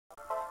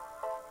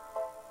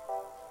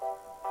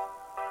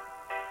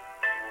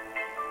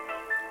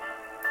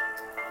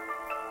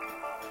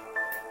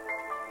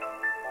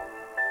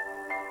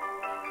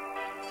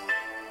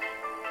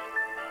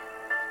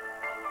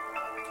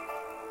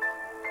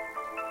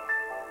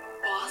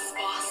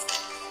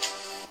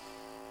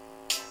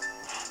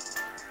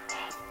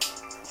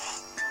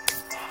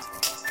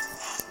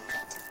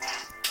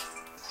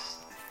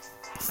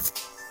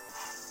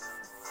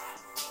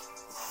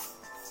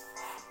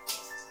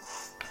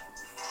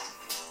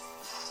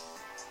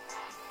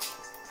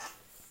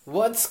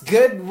What's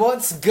good?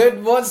 What's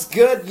good? What's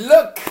good?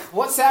 Look,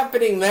 what's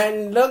happening,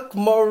 man? Look,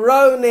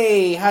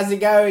 Moroni, how's it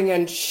going?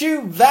 And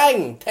Shu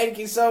Vang, thank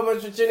you so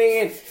much for tuning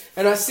in.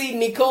 And I see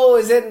Nicole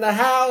is in the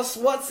house.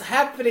 What's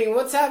happening?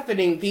 What's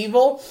happening,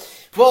 people?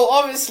 Well,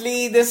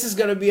 obviously, this is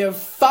gonna be a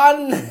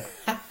fun.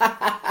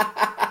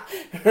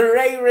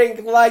 Ray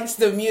Rink likes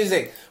the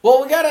music.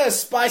 Well, we gotta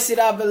spice it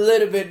up a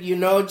little bit,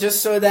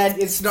 just so that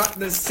it's not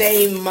the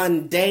same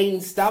mundane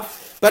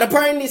stuff. But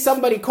apparently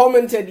somebody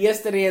commented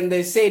yesterday and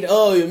they said,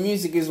 oh, your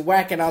music is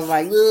whack. And I was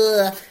like,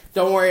 ugh,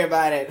 don't worry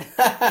about it.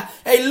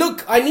 Hey,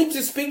 look, I need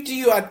to speak to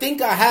you. I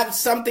think I have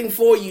something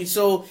for you.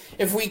 So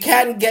if we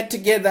can get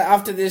together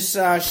after this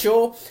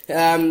show,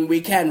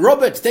 we can.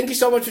 Robert, thank you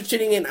so much for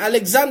tuning in.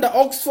 Alexander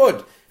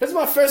Oxford. This is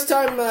my first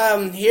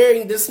time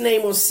hearing this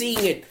name or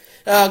seeing it.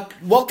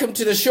 Welcome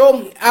to the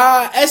show.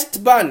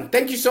 Esteban,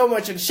 thank you so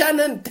much. And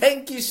Shannon,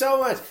 thank you so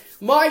much.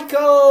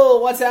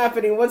 Michael, what's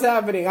happening? What's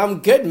happening? I'm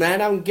good,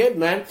 man.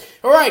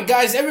 Alright,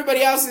 guys,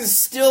 everybody else is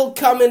still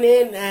coming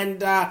in,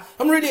 and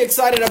I'm really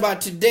excited about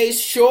today's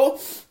show.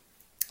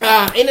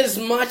 In as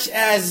much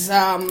as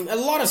a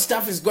lot of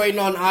stuff is going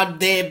on out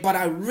there, but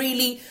I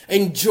really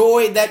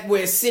enjoy that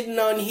we're sitting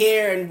on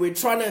here and we're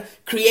trying to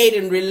create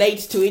and relate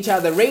to each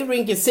other. Ray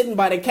Rink is sitting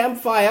by the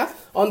campfire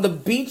on the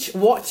beach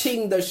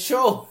watching the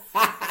show.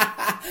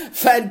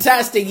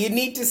 Fantastic. You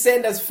need to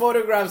send us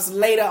photographs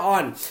later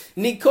on.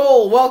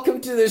 Nicole,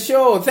 welcome to the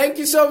show. Thank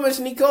you so much,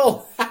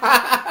 Nicole.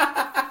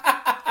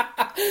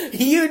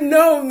 You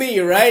know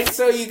me, right?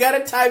 So you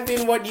gotta type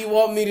in what you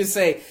want me to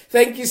say.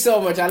 Thank you so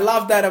much. I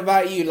love that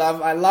about you,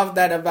 love. I love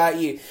that about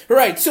you.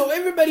 Right, so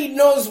everybody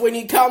knows when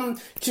you come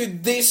to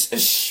this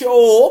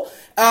show,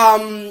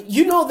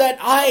 you know that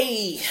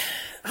I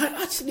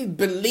actually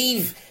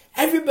believe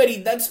everybody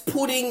that's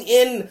putting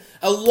in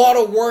a lot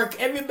of work,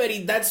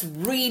 everybody that's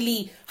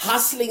really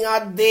hustling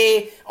out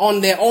there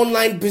on their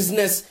online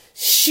business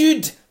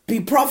should be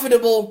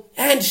profitable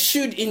and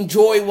should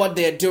enjoy what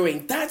they're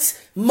doing. That's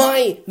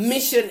my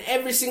mission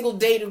every single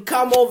day, to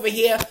come over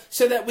here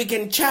so that we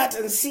can chat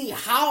and see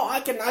how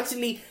I can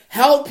actually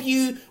help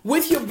you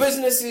with your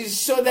businesses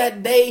so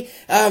that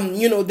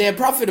they're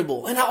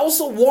profitable. And I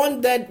also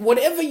want that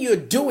whatever you're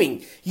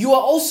doing, you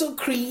are also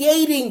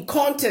creating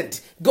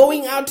content,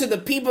 going out to the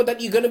people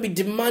that you're going to be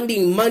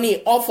demanding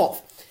money off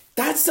of.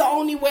 That's the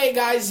only way,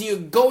 guys, you're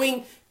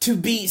going to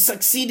be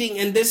succeeding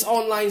in this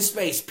online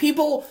space.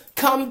 People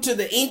come to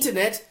the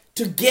internet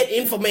to get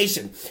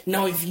information.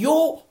 Now, if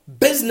your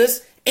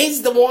business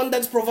is the one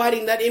that's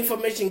providing that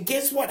information,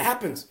 guess what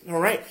happens? All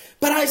right.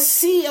 But I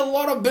see a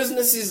lot of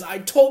businesses. I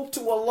talk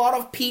to a lot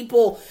of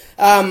people,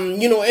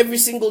 every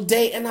single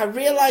day, and I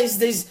realize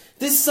there's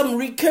some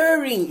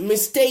recurring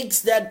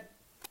mistakes that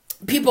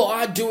people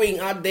are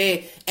doing out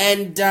there,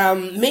 and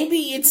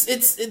maybe it's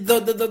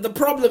the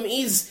problem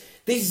is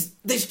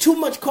there's too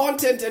much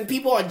content, and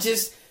people are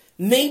just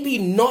maybe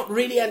not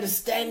really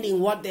understanding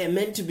what they're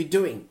meant to be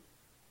doing.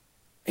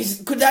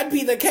 Could that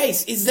be the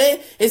case? Is there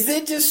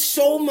just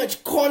so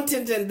much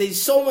content, and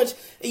there's so much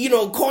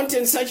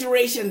content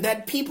saturation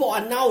that people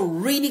are now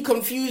really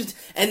confused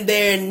and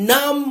they're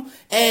numb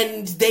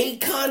and they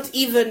can't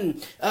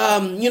even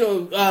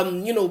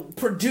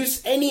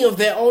produce any of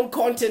their own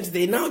content.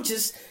 They're now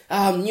just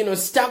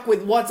stuck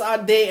with what's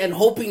out there and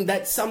hoping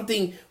that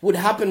something would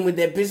happen with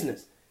their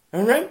business.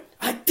 All right?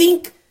 I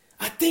think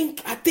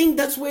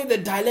that's where the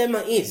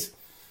dilemma is.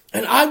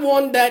 And I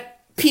want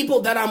that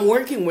people that I'm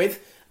working with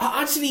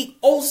are actually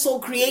also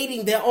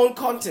creating their own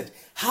content.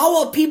 How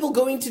are people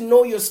going to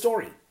know your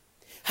story?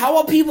 How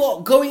are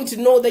people going to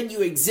know that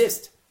you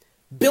exist?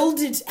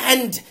 Build it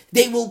and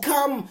they will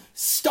come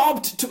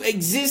stopped to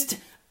exist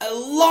a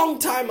long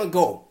time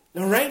ago.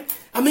 All right?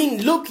 I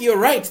mean, look, you're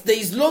right.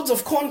 There's loads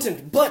of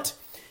content, but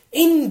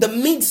in the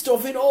midst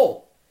of it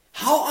all,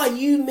 how are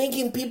you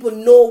making people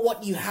know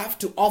what you have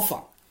to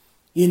offer?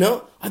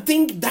 I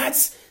think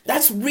that's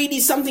really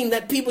something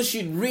that people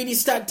should really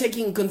start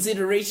taking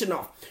consideration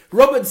of.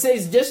 Robert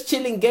says, just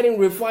chilling, getting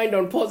refined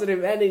on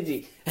positive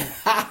energy.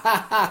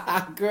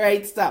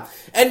 Great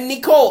stuff. And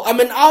Nicole, I'm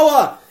an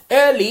hour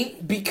early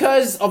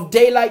because of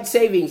daylight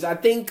savings. I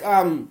think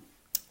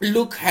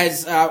Luke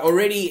has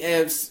already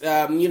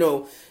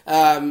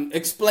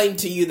explained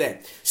to you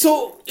that.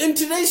 So in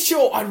today's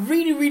show, I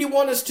really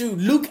want us to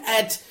look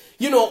at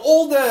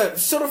all the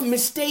sort of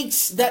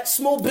mistakes that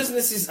small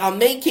businesses are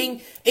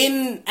making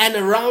in and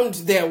around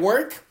their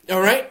work, all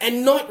right?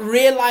 And not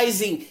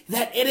realizing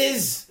that it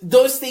is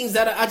those things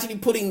that are actually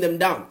putting them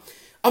down.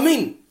 I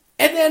mean,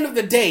 at the end of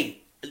the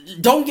day,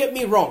 don't get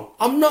me wrong.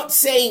 I'm not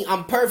saying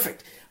I'm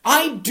perfect.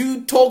 I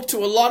do talk to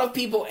a lot of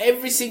people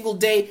every single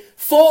day,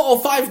 4 or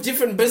 5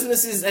 different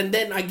businesses, and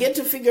then I get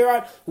to figure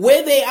out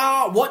where they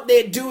are, what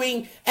they're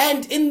doing,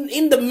 and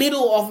in the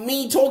middle of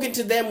me talking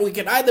to them, we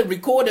could either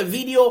record a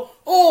video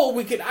or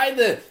we could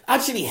either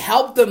actually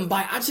help them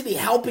by actually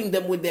helping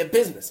them with their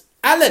business.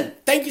 Alan,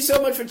 thank you so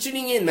much for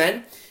tuning in,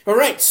 man. All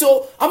right,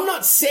 so I'm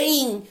not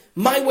saying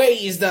my way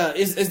is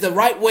the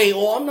right way,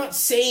 or I'm not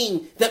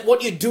saying that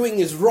what you're doing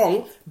is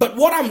wrong, but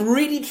what I'm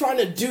really trying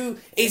to do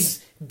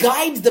is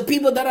guide the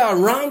people that are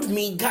around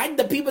me, guide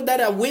the people that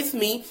are with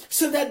me,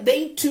 so that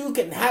they too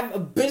can have a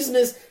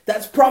business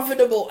that's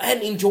profitable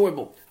and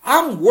enjoyable.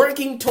 I'm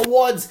working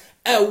towards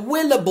a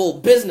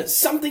willable business,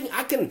 something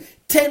I can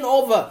turn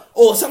over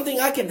or something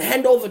I can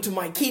hand over to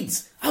my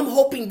kids. I'm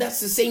hoping that's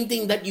the same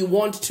thing that you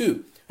want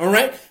too. All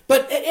right.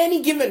 But at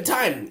any given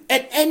time,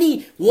 at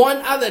any one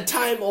other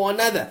time or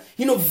another,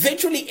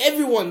 virtually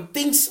everyone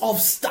thinks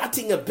of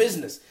starting a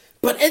business.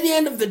 But at the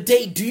end of the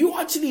day, do you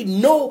actually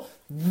know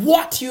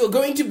what you're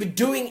going to be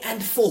doing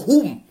and for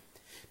whom?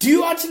 Do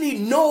you actually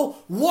know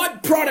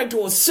what product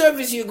or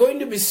service you're going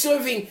to be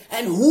serving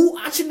and who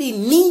actually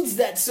needs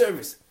that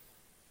service?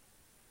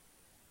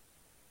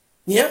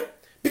 Yeah?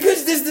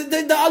 Because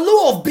the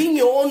allure of being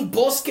your own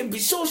boss can be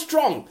so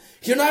strong.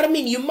 You know what I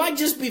mean? You might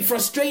just be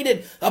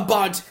frustrated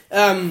about,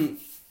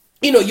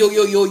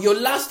 your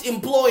last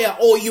employer,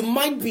 or you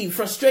might be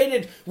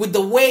frustrated with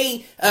the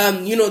way,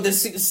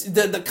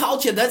 the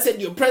culture that's at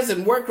your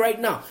present work right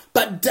now.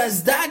 But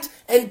does that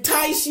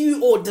entice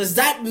you, or does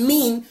that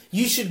mean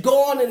you should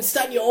go on and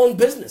start your own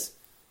business?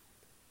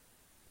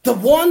 The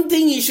one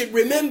thing you should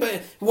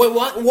remember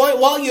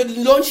while you're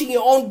launching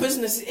your own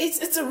business,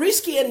 it's a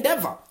risky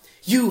endeavor.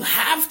 You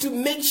have to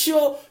make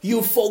sure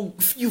you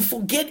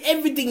forget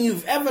everything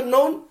you've ever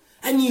known,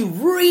 and you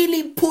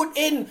really put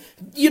in,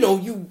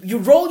 you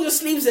roll your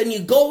sleeves and you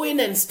go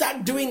in and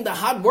start doing the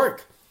hard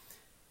work.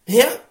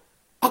 Yeah?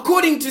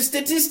 According to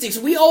statistics,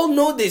 we all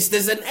know this.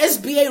 There's an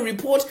SBA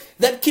report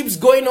that keeps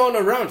going on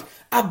around.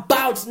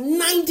 About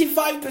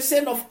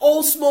 95% of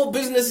all small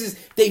businesses,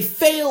 they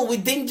fail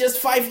within just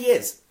 5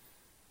 years.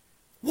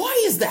 Why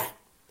is that?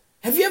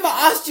 Have you ever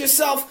asked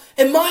yourself,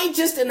 am I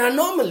just an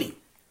anomaly?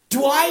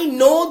 Do I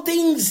know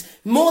things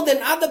more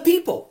than other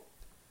people?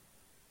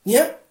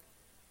 Yeah?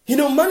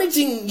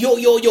 Managing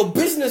your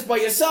business by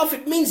yourself,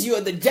 it means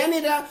you're the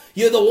janitor,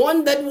 you're the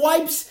one that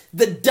wipes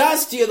the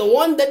dust, you're the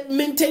one that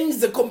maintains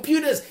the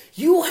computers.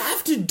 You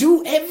have to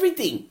do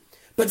everything.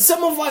 But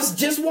some of us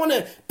just want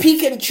to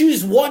pick and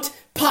choose what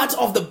part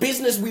of the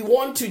business we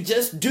want to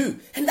just do.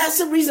 And that's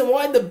the reason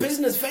why the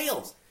business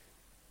fails.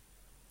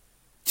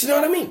 Do you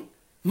know what I mean?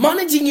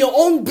 Managing your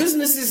own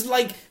business is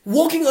like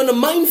walking on a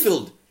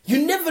minefield.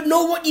 You never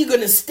know what you're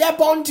going to step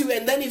onto,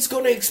 and then it's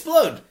going to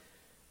explode.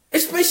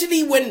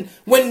 Especially when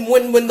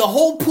the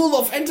whole pool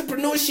of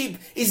entrepreneurship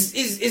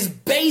is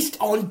based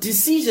on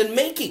decision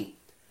making.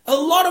 A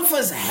lot of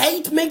us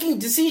hate making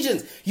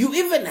decisions. You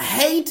even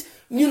hate,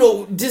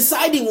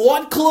 deciding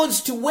what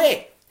clothes to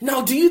wear.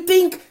 Now, do you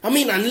think,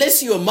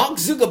 unless you're Mark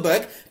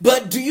Zuckerberg,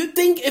 but do you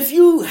think if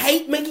you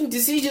hate making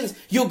decisions,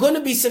 you're going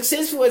to be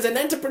successful as an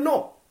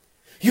entrepreneur?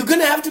 You're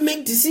going to have to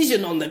make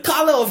decision on the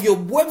color of your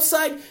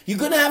website. You're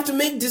going to have to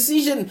make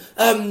decision,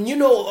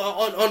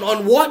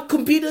 on what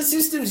computer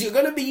systems you're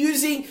going to be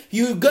using.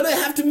 You're going to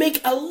have to make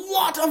a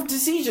lot of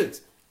decisions.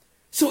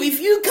 So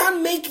if you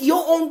can't make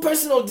your own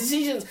personal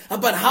decisions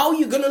about how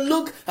you're going to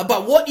look,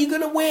 about what you're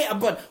going to wear,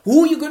 about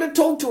who you're going to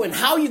talk to and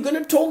how you're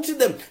going to talk to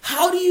them,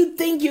 how do you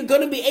think you're going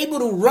to be able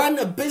to run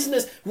a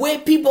business where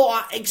people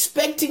are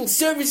expecting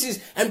services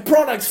and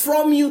products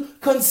from you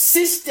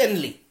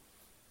consistently?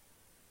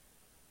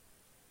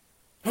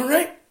 All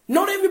right?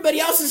 Not everybody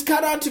else is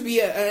cut out to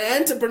be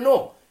an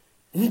entrepreneur.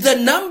 The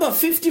number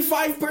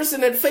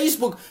 55% at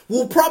Facebook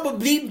will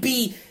probably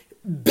be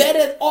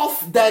better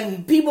off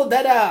than people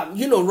that are,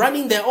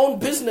 running their own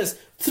business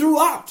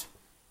throughout.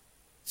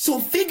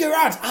 So figure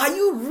out, are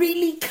you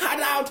really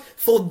cut out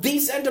for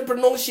this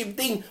entrepreneurship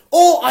thing,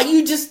 or are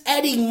you just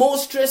adding more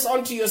stress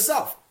onto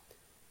yourself?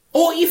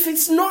 Or if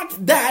it's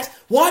not that,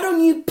 why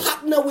don't you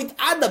partner with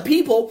other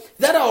people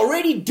that are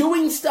already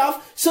doing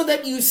stuff so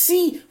that you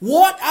see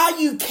what are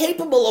you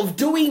capable of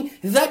doing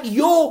that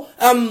your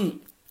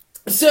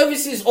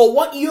services or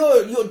what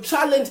your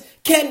talent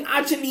can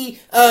actually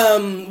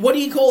can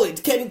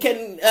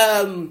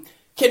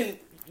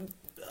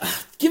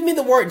give me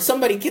the word.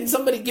 Somebody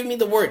give me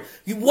the word.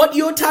 What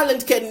your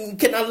talent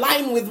can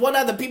align with what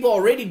other people are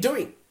already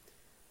doing.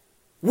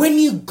 When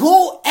you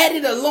go at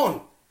it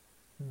alone,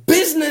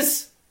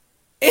 business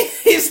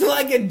it's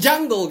like a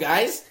jungle,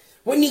 guys.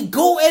 When you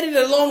go at it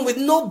alone with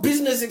no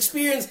business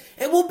experience,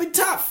 it will be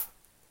tough.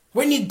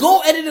 When you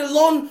go at it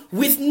alone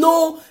with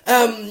no,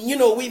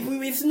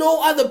 with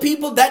no other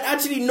people that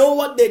actually know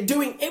what they're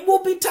doing, it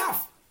will be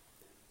tough.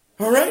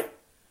 All right?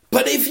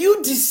 But if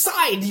you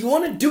decide you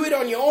want to do it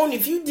on your own,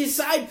 if you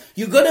decide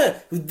you're going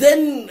to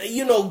then,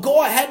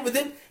 go ahead with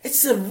it,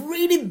 it's a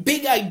really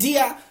big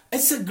idea.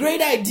 It's a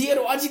great idea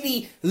to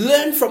actually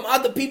learn from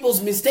other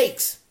people's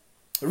mistakes.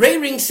 Ray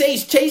Ring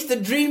says, chase the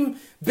dream.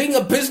 Being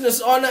a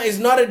business owner is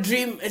not a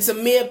dream. It's a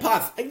mere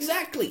path.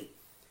 Exactly.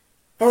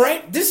 All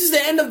right. This is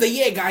the end of the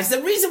year, guys.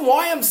 The reason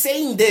why I'm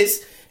saying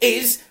this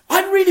is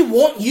I really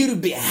want you to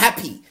be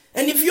happy.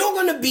 And if you're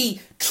going to be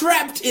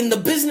trapped in the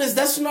business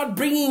that's not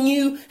bringing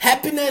you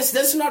happiness,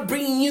 that's not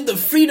bringing you the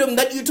freedom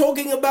that you're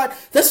talking about,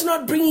 that's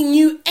not bringing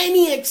you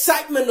any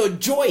excitement or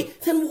joy,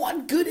 then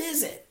what good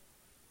is it?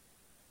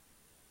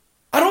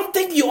 I don't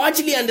think you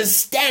actually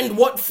understand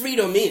what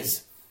freedom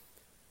is.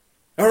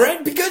 All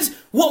right? Because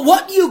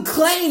what you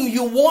claim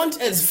you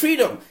want as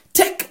freedom,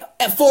 take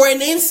for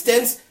an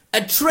instance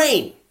a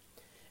train.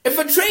 If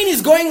a train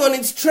is going on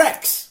its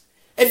tracks,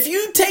 if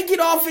you take it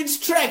off its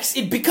tracks,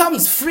 it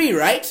becomes free,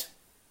 right?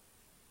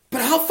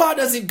 But how far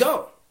does it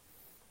go?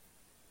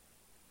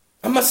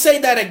 I must say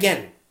that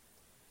again.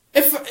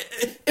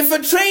 If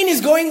a train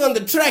is going on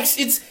the tracks,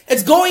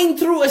 it's going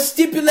through a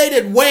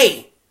stipulated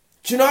way.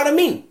 Do you know what I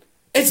mean?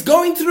 It's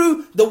going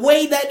through the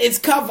way that it's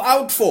carved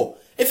out for.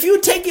 If you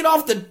take it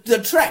off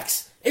the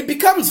tracks, it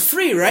becomes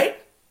free, right?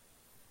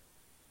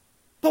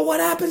 But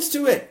what happens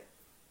to it?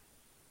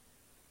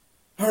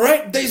 All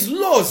right, there's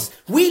laws.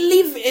 We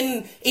live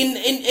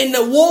in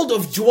a world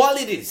of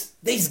dualities.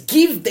 There's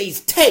give,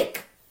 there's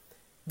take.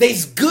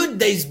 There's good,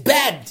 there's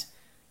bad.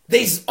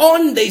 There's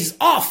on, there's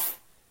off.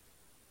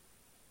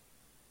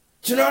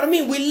 Do you know what I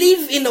mean? We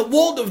live in a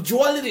world of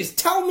dualities.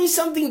 Tell me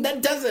something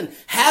that doesn't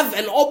have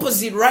an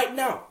opposite right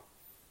now.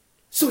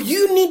 So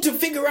you need to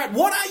figure out,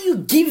 what are you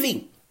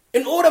giving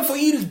in order for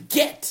you to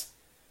get?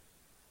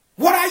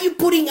 What are you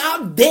putting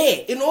out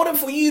there in order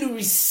for you to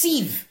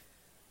receive?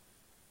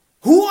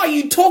 Who are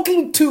you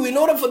talking to in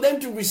order for them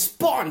to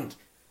respond?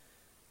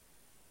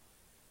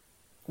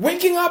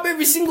 Waking up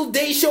every single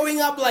day,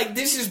 showing up like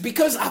this is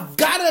because I've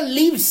got to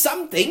leave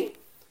something.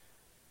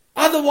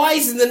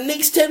 Otherwise, in the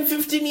next 10,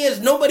 15 years,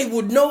 nobody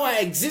would know I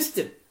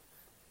existed.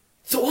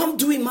 So I'm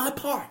doing my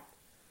part.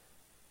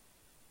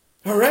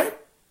 All right?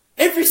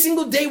 Every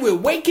single day we're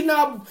waking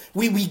up,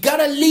 we got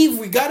to live,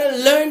 we got to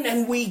learn,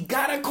 and we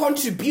got to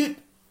contribute.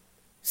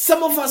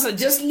 Some of us are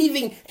just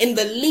living in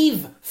the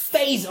live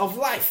phase of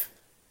life.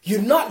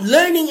 You're not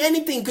learning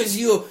anything because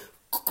you're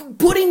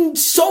putting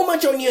so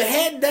much on your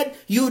head that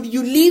you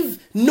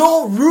leave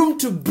no room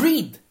to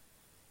breathe.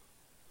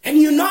 And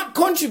you're not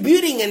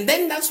contributing, and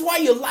then that's why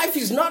your life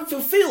is not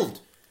fulfilled.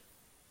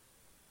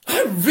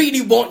 I really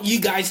want you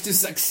guys to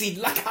succeed.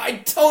 Like, I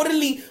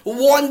totally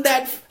want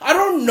that. I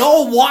don't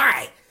know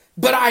why,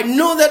 but I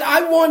know that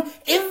I want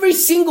every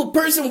single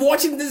person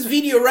watching this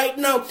video right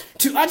now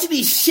to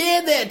actually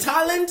share their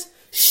talent,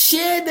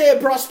 share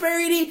their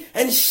prosperity,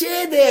 and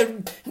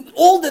share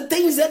all the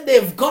things that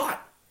they've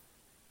got.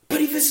 But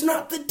if it's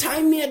not the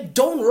time yet,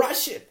 don't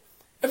rush it.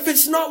 If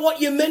it's not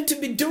what you're meant to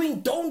be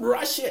doing, don't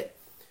rush it.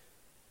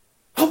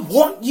 I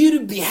want you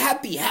to be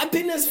happy.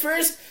 Happiness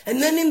first,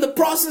 and then in the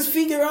process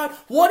figure out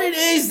what it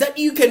is that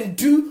you can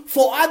do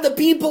for other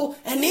people,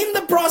 and in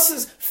the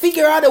process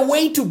figure out a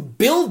way to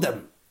build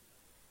them.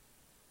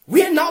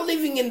 We are not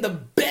living in the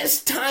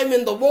best time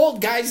in the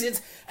world, guys.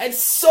 It's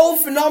so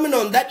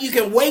phenomenal that you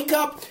can wake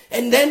up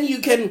and then you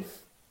can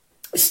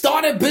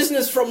start a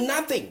business from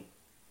nothing.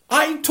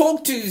 I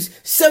talk to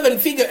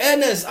 7-figure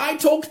earners. I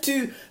talk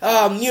to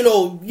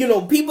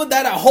people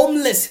that are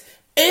homeless.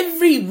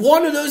 Every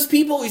one of those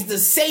people is the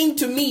same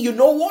to me. You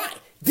know why?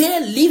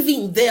 They're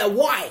living their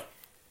why.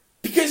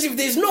 Because if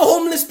there's no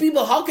homeless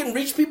people, how can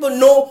rich people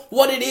know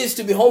what it is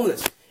to be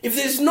homeless? If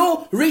there's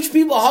no rich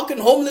people, how can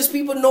homeless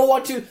people know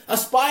what to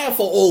aspire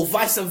for, or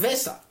vice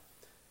versa?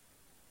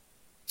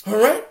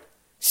 Alright?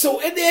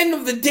 So at the end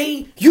of the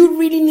day, you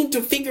really need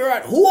to figure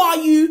out who are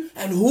you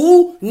and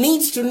who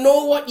needs to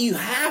know what you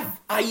have.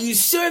 Are you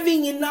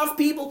serving enough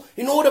people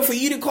in order for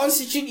you to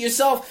constitute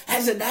yourself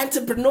as an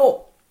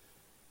entrepreneur?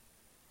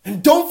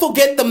 And don't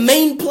forget the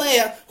main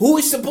player who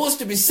is supposed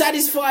to be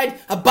satisfied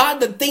about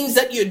the things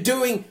that you're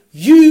doing,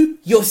 you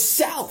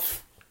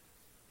yourself.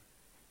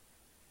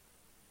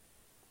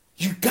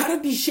 You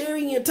gotta be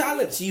sharing your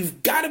talents.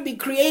 You've gotta be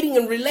creating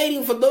and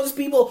relating for those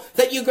people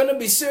that you're gonna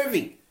be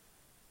serving.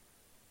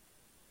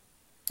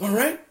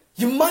 Alright?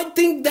 You might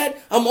think that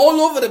I'm all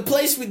over the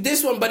place with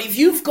this one, but if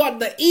you've got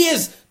the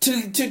ears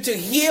to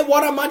hear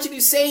what I'm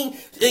actually saying,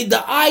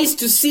 the eyes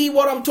to see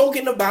what I'm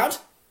talking about,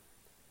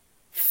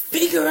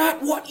 figure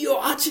out what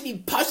you're actually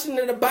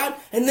passionate about,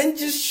 and then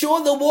just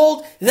show the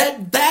world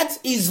that that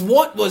is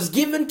what was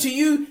given to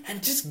you,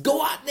 and just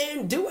go out there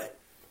and do it.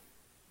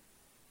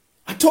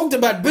 I talked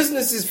about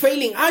businesses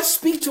failing. I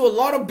speak to a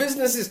lot of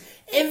businesses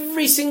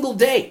every single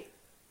day.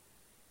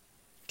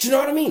 Do you know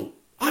what I mean?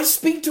 I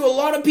speak to a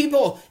lot of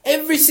people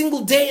every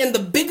single day, and the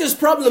biggest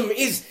problem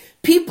is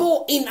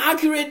people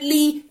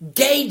inaccurately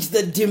gauge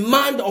the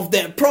demand of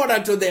their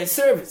product or their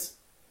service.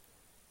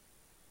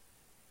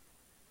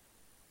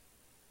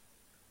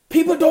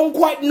 People don't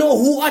quite know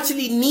who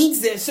actually needs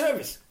their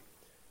service.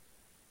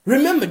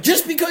 Remember,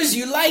 just because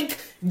you like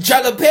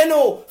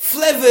jalapeno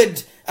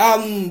flavored,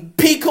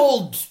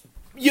 pickled,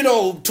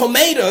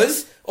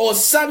 tomatoes or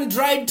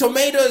sun-dried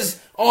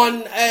tomatoes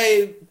on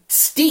a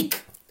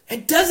stick,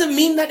 it doesn't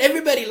mean that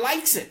everybody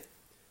likes it.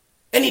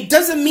 And it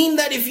doesn't mean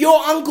that if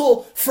your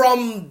uncle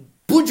from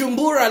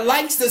Bujumbura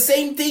likes the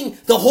same thing,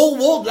 the whole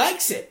world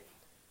likes it.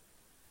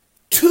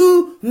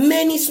 Too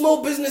many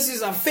small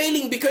businesses are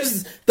failing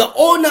because the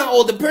owner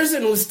or the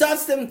person who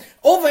starts them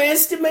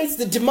overestimates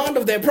the demand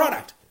of their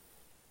product.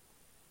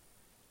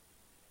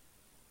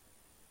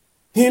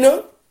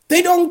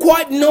 They don't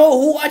quite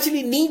know who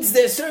actually needs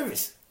their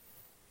service.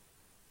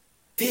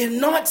 They're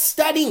not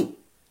studying.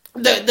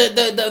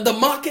 the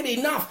market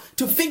enough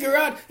to figure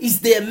out,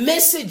 is their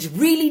message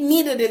really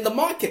needed in the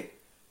market?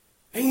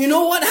 And you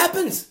know what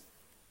happens?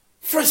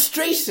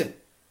 Frustration,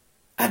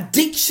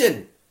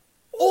 addiction,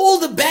 all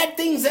the bad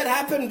things that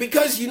happen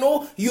because,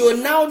 you're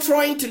now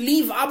trying to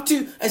live up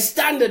to a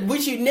standard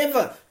which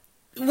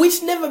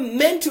never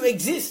meant to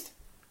exist.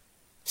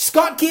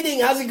 Scott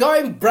Kidding, how's it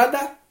going,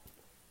 brother?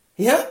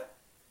 Yeah?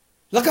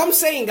 Like I'm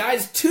saying,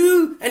 guys,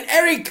 and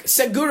Eric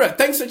Segura,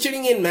 thanks for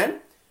tuning in, man.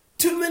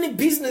 Too many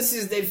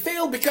businesses, they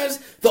fail because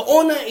the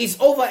owner is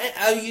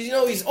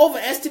is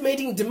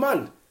overestimating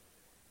demand.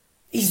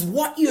 Is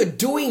what you're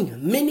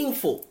doing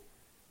meaningful?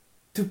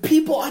 Do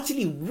people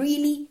actually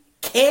really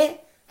care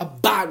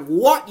about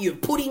what you're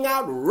putting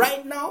out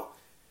right now?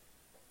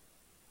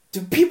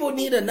 Do people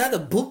need another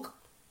book?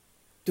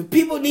 Do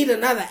people need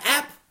another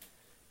app?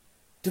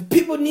 Do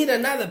people need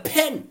another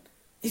pen?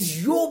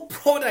 Is your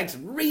product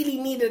really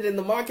needed in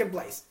the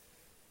marketplace?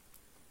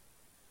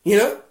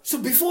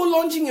 So before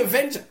launching your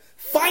venture,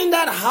 find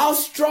out how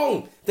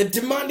strong the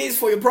demand is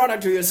for your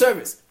product or your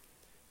service.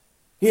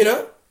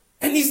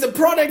 And is the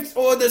product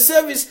or the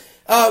service,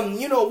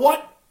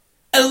 what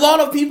a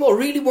lot of people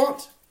really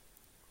want?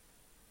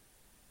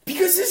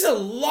 Because there's a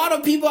lot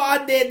of people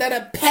out there that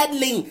are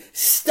peddling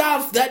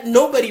stuff that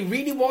nobody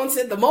really wants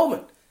at the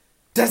moment.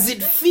 Does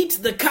it fit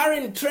the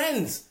current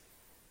trends?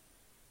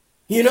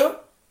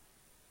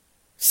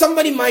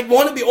 Somebody might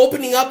want to be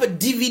opening up a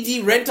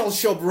DVD rental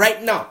shop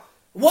right now.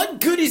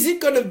 What good is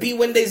it going to be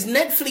when there's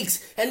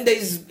Netflix and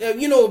there's,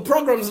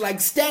 programs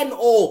like Stan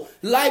or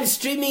live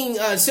streaming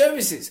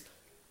services?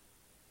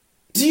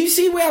 Do you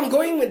see where I'm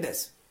going with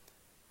this?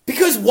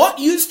 Because what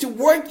used to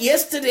work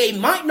yesterday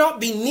might not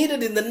be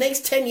needed in the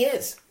next 10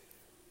 years.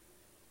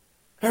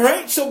 All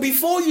right? So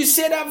before you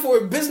set up for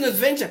a business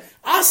venture,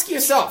 ask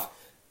yourself,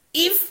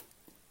 if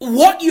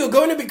what you're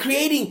going to be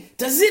creating,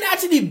 does it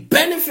actually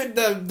benefit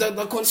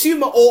the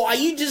consumer, or are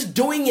you just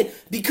doing it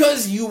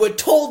because you were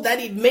told that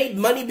it made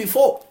money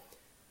before?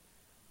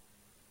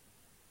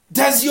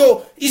 Is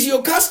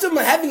your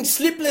customer having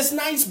sleepless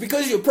nights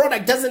because your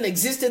product doesn't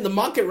exist in the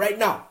market right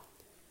now?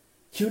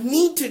 You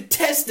need to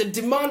test the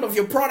demand of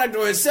your product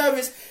or a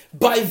service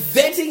by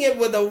vetting it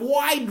with a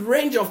wide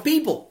range of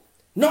people,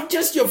 not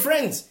just your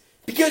friends.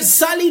 Because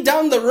Sally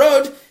down the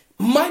road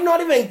might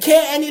not even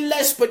care any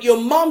less, but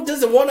your mom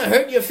doesn't want to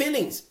hurt your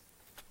feelings.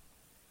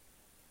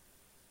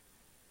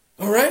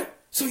 All right?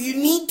 So you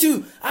need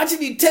to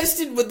actually test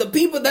it with the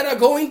people that are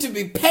going to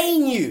be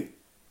paying you.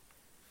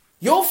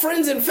 Your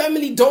friends and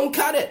family don't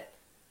cut it.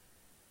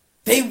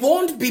 They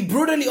won't be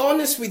brutally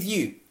honest with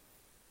you.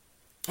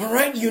 All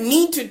right? You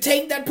need to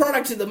take that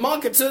product to the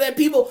market so that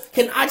people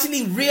can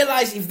actually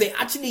realize if they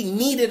actually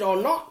need it or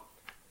not.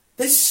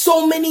 There's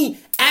so many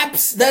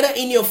apps that are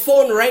in your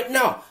phone right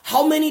now.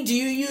 How many do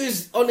you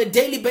use on a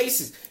daily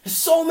basis? There's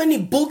so many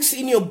books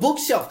in your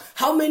bookshelf.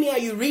 How many are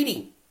you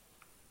reading?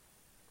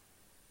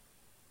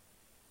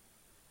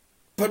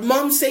 But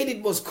mom said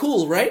it was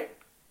cool, right?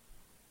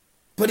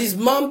 But is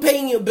mom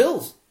paying your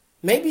bills?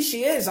 Maybe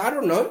she is. I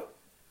don't know.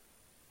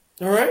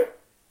 All right?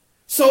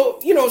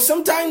 So,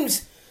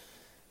 sometimes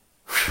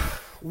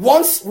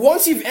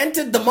once you've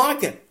entered the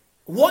market,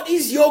 what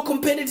is your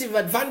competitive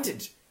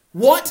advantage?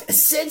 What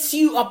sets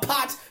you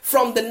apart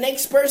from the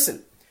next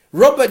person?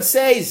 Robert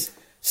says,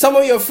 some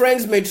of your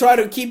friends may try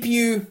to keep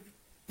you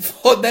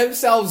for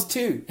themselves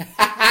too.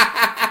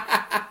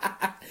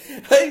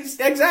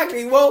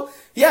 Exactly. Well,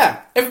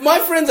 yeah. If my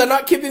friends are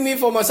not keeping me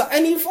for myself,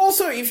 and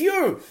if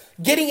you're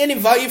getting any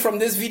value from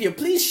this video,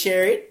 please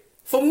share it.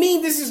 For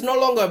me, this is no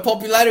longer a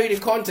popularity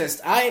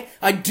contest. I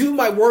do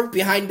my work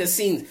behind the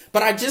scenes,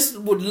 but I just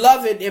would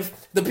love it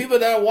if the people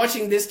that are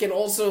watching this can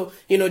also,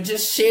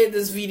 just share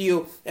this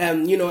video,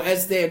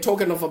 as their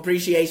token of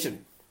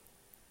appreciation.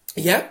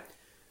 Yeah?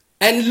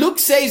 And Luke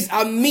says,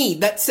 I'm me.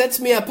 That sets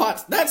me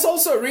apart. That's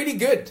also really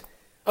good.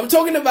 I'm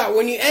talking about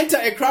when you enter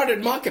a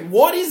crowded market,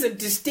 what is a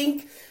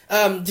distinct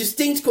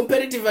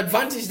competitive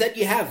advantage that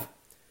you have?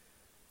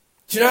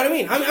 Do you know what I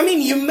mean? I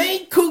mean, you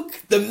may cook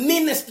the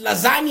meanest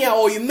lasagna,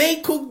 or you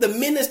may cook the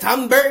meanest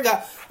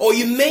hamburger, or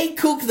you may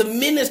cook the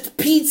meanest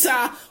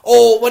pizza,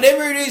 or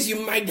whatever it is.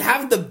 You might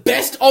have the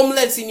best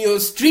omelets in your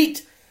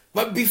street.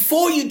 But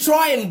before you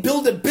try and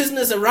build a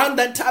business around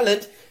that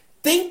talent,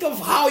 think of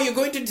how you're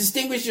going to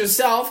distinguish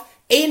yourself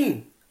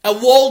in a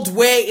world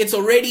where it's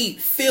already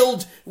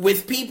filled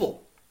with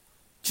people.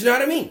 Do you know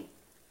what I mean?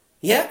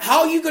 Yeah, how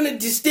are you going to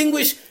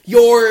distinguish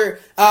your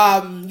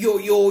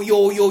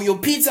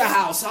pizza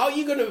house? How are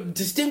you going to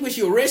distinguish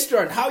your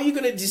restaurant? How are you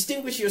going to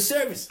distinguish your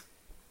service?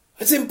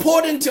 It's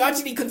important to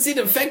actually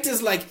consider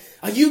factors like,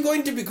 are you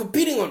going to be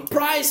competing on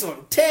price,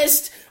 on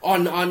taste,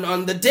 on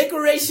the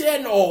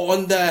decoration, or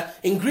on the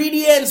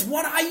ingredients?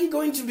 What are you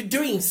going to be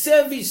doing?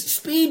 Service,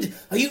 speed?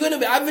 Are you going to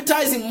be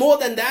advertising more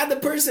than the other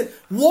person?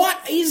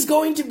 What is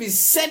going to be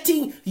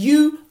setting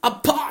you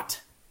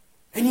apart?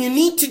 And you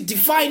need to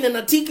define and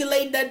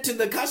articulate that to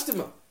the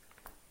customer.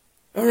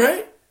 All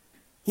right?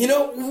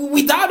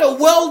 Without a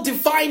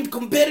well-defined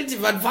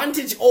competitive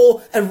advantage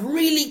or a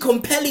really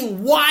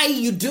compelling why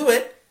you do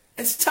it,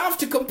 It's tough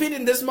to compete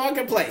in this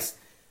marketplace.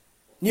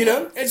 You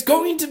know, it's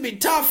going to be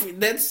tough.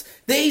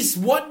 There's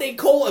what they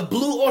call a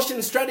blue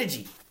ocean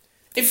strategy.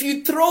 If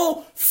you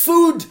throw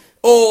food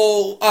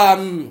or,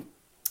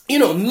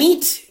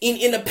 meat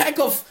in a pack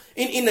of,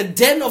 in a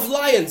den of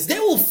lions, they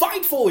will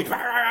fight for it.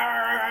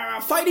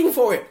 Fighting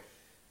for it.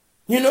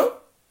 You know?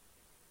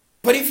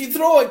 But if you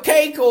throw a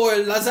cake or a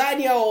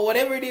lasagna or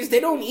whatever it is,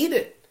 they don't eat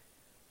it.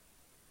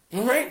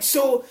 Alright?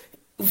 So,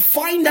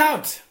 find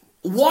out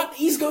what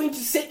is going to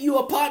set you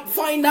apart.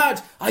 Find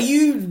out, are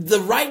you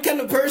the right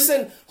kind of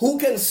person who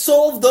can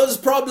solve those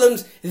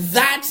problems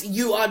that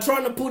you are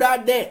trying to put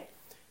out there?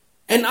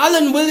 And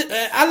Alan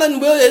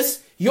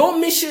Willis, your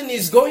mission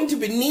is going to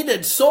be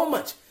needed so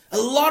much. A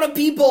lot of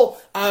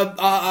people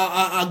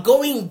are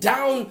going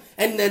down,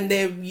 and then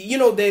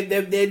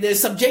they're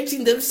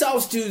subjecting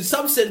themselves to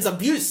substance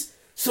abuse.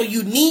 So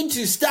you need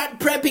to start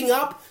prepping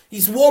up.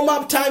 It's warm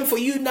up time for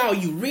you now.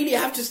 You really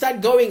have to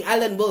start going,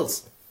 Alan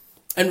Willis.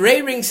 And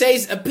Ray Ring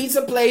says a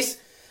pizza place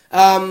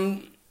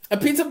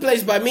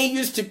by me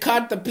used to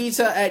cut the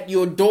pizza at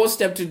your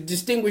doorstep to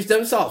distinguish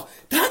themselves.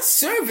 That's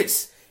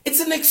service. It's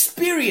an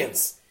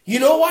experience. You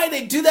know why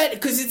they do that?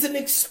 Because it's an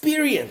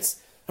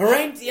experience.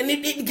 Alright? And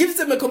it gives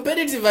them a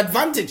competitive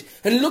advantage.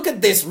 And look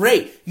at this,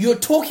 Ray. You're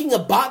talking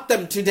about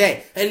them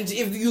today. And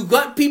if you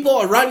got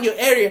people around your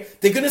area,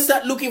 they're going to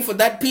start looking for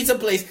that pizza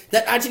place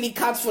that actually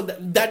cuts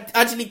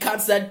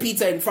that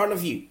pizza in front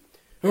of you.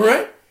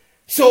 Alright?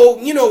 So,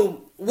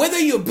 whether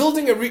you're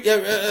building a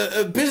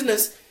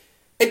business,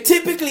 it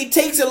typically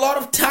takes a lot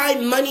of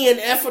time, money, and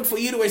effort for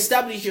you to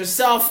establish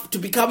yourself to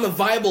become a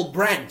viable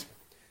brand.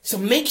 So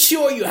make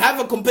sure you have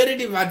a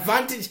competitive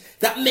advantage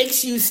that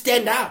makes you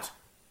stand out.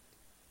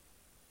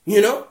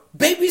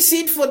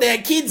 Babysit for their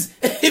kids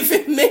if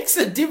it makes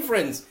a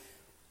difference.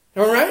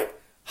 Alright?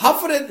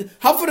 Half of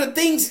the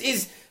things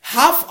is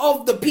half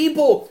of the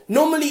people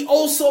normally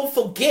also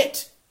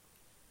forget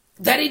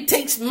that it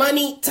takes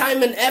money,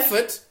 time, and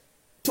effort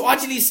to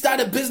actually start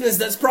a business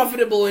that's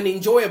profitable and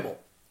enjoyable.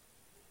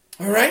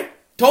 Alright?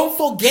 Don't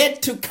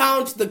forget to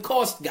count the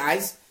cost,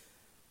 guys.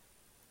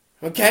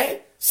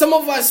 Okay? Some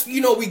of us,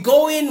 we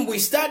go in, we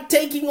start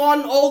taking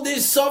on all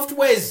these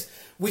softwares.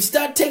 We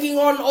start taking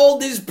on all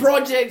these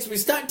projects. We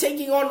start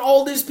taking on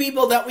all these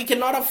people that we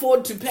cannot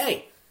afford to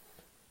pay.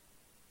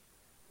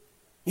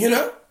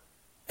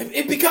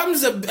 It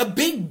becomes a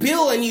big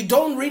bill, and you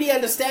don't really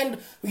understand,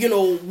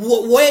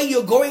 where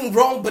you're going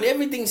wrong, but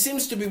everything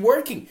seems to be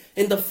working.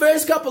 In the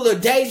first couple of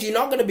days, you're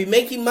not going to be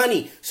making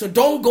money. So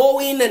don't go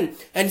in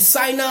and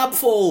sign up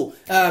for,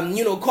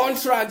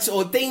 contracts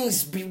or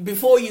things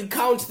before you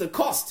count the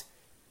cost.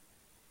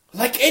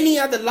 Like any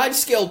other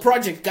large-scale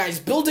project, guys,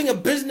 building a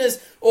business,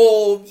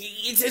 or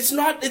it's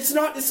not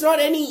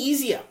any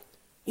easier.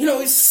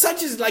 It's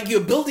such as like you're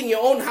building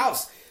your own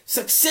house.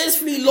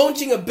 Successfully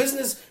launching a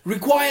business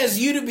requires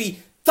you to be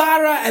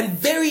thorough and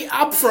very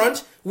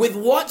upfront with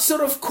what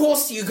sort of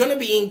costs you're going to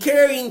be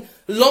incurring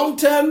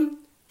long-term.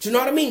 Do you know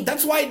what I mean?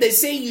 That's why they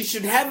say you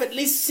should have at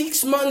least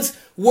 6 months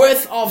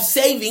worth of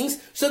savings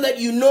so that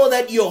you know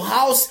that your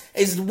house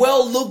is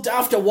well looked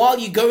after while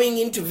you're going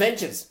into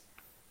ventures.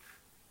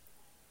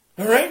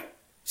 Alright?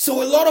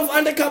 So a lot of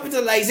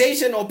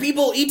undercapitalization or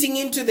people eating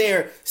into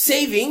their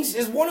savings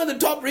is one of the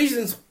top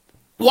reasons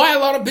why a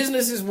lot of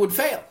businesses would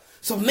fail.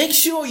 So make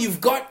sure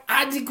you've got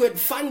adequate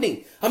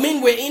funding. I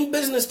mean, we're in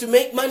business to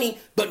make money,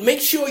 but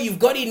make sure you've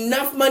got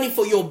enough money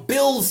for your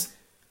bills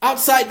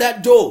outside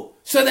that door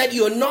so that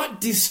you're not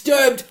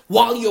disturbed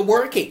while you're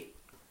working.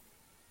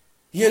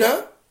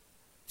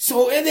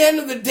 So at the end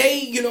of the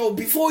day,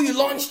 before you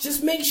launch,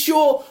 just make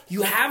sure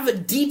you have a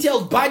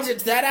detailed budget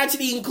that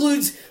actually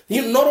includes,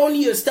 not only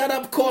your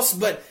startup costs,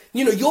 but,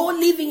 your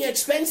living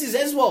expenses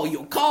as well.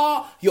 Your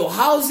car, your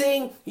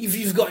housing, if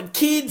you've got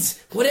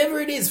kids, whatever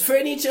it is,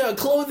 furniture,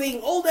 clothing,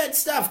 all that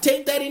stuff.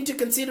 Take that into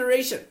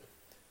consideration.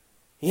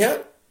 Yeah?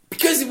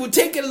 Because it will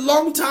take a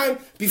long time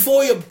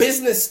before your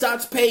business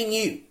starts paying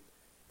you.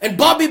 And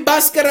Bobby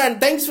Bhaskaran,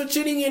 thanks for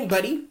tuning in,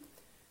 buddy.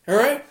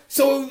 Alright,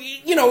 so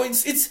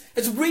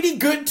it's really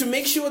good to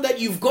make sure that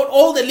you've got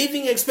all the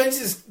living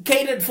expenses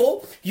catered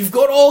for. You've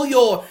got all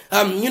your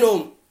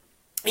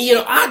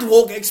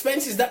artwork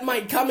expenses that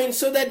might come in,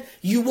 so that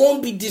you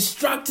won't be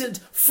distracted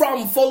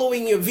from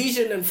following your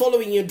vision and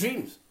following your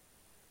dreams.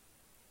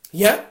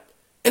 Yeah,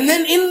 and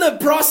then in the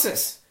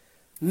process,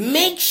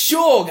 make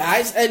sure,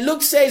 guys.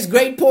 Luke says,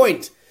 great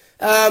point.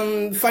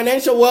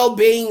 Financial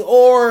well-being,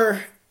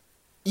 or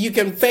you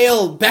can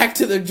fail back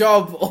to the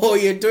job, or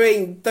you're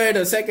doing third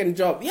or second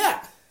job.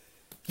 Yeah.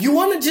 You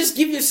want to just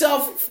give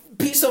yourself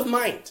peace of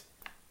mind.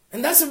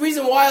 And that's the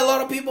reason why a lot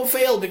of people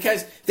fail,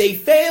 because they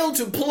fail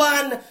to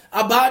plan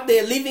about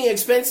their living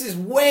expenses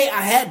way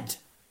ahead.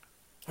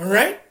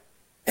 Alright?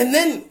 And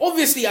then,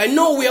 obviously, I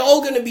know we're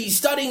all going to be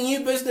starting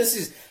new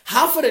businesses.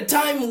 Half of the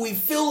time, we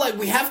feel like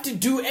we have to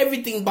do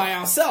everything by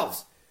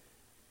ourselves.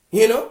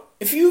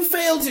 If you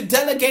fail to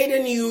delegate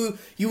and you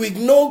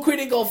ignore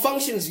critical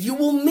functions, you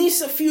will miss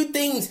a few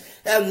things,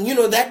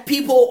 that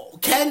people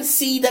can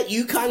see that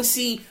you can't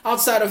see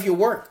outside of your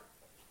work.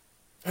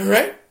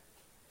 Alright?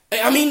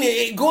 I mean,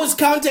 it goes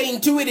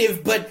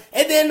counterintuitive, but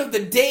at the end of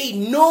the day,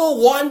 no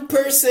one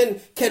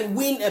person can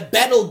win a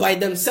battle by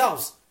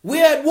themselves.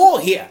 We're at war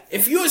here.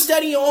 If you're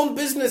starting your own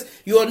business,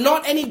 you are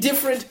not any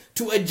different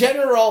to a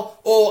general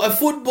or a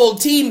football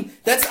team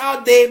that's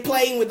out there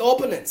playing with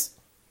opponents.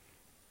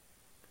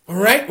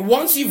 Alright?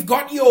 Once you've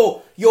got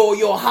your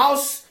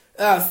house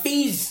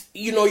fees,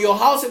 your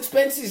house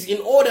expenses in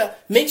order,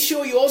 make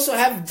sure you also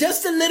have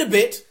just a little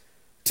bit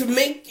to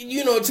make,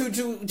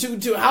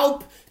 to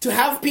help, to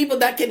have people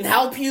that can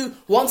help you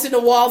once in a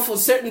while for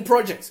certain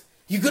projects.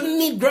 You're going to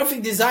need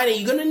graphic designer.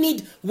 You're going to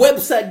need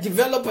website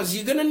developers.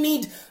 You're going to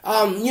need,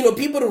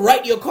 people to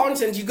write your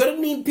content. You're going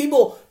to need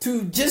people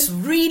to just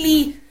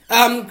really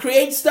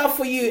create stuff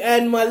for you.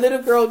 And my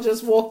little girl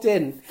just walked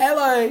in.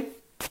 Hello.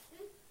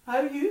 How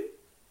are you?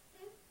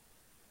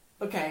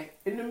 Okay,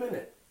 in a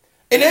minute.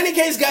 In any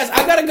case, guys,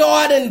 I got to go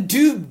out and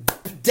do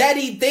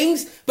daddy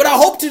things. But I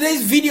hope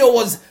today's video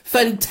was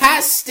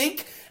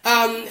fantastic.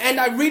 And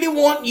I really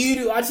want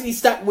you to actually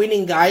start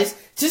winning, guys.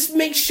 Just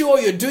make sure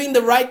you're doing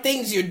the right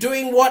things. You're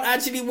doing what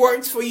actually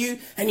works for you.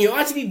 And you're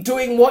actually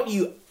doing what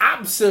you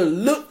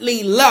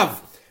absolutely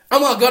love.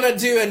 I'm not gonna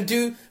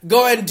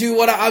go and do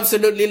what I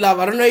absolutely love.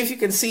 I don't know if you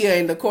can see her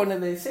in the corner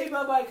there. Say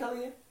bye-bye,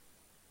 Kalia.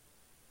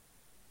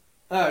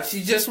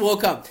 She just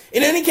woke up.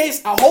 In any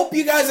case, I hope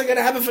you guys are going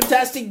to have a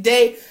fantastic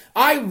day.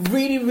 I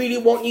really, really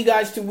want you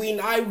guys to win.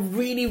 I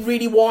really,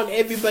 really want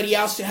everybody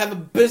else to have a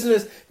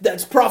business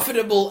that's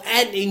profitable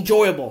and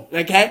enjoyable.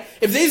 Okay?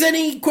 If there's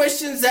any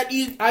questions that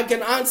I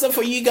can answer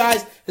for you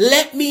guys,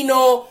 let me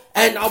know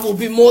and I will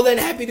be more than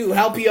happy to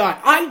help you out.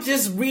 I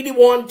just really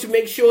want to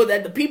make sure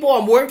that the people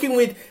I'm working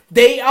with,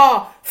 they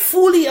are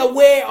fully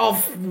aware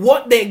of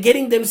what they're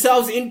getting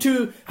themselves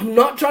into. I'm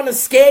not trying to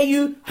scare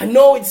you. I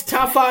know it's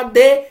tough out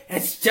there.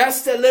 It's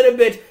just a little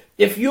bit.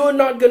 If you're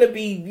not going to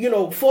be,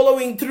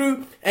 following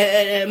through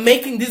and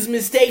making these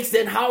mistakes,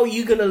 then how are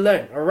you going to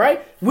learn? All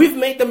right? We've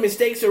made the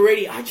mistakes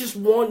already. I just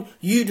want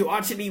you to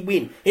actually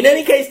win. In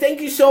any case, thank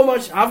you so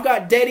much. I've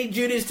got daddy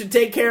duties to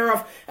take care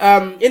of.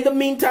 In the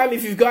meantime,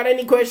 if you've got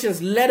any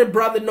questions, let a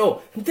brother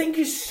know. And thank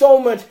you so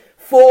much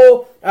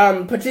for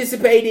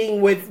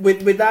participating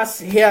with us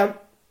here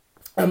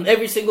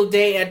every single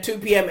day at 2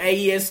 p.m.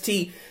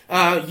 AEST.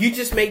 You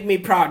just make me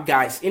proud,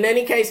 guys. In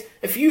any case,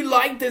 if you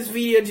like this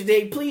video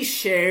today, please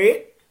share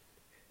it.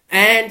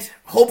 And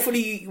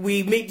hopefully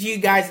we meet you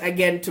guys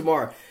again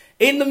tomorrow.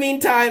 In the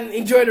meantime,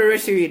 enjoy the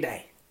rest of your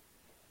day.